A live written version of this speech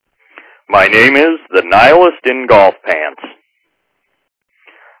My name is the Nihilist in Golf Pants.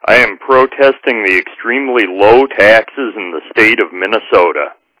 I am protesting the extremely low taxes in the state of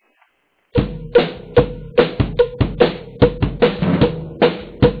Minnesota.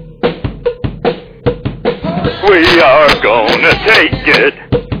 We are gonna take it.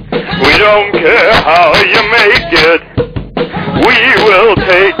 We don't care how you make it. We will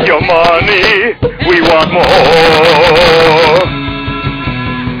take your money. We want more.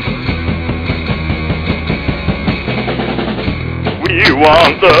 We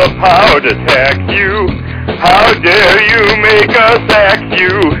want the power to tax you. How dare you make us tax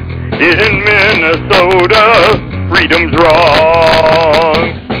you? In Minnesota, freedom's wrong.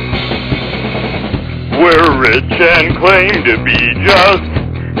 We're rich and claim to be just.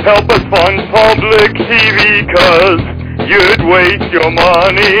 Help us fund public TV, 'cause you'd waste your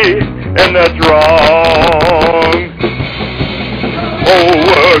money, and that's wrong. Oh,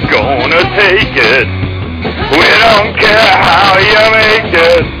 we're gonna take it. We don't care how you make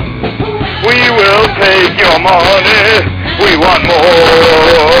it. We will take your money. We want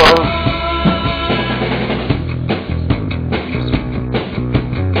more.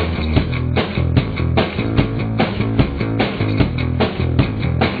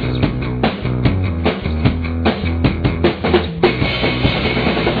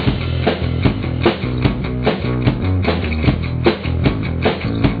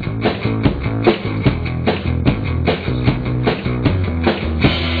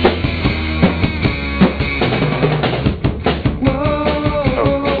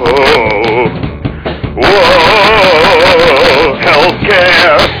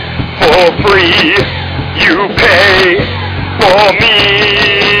 Healthcare for free, you pay for me.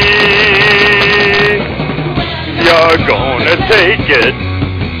 You're gonna take it.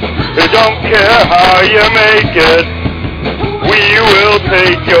 Don't care how you make it. We will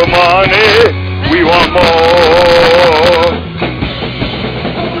take your money. We want more.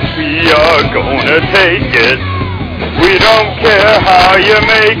 We are gonna take it. We don't care how you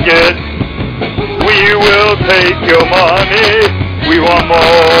make it. We will take your money. We want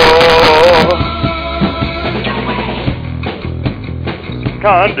more.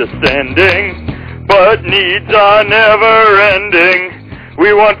 Condescending, but needs are never ending.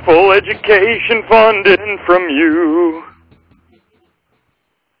 We want full education funding from you.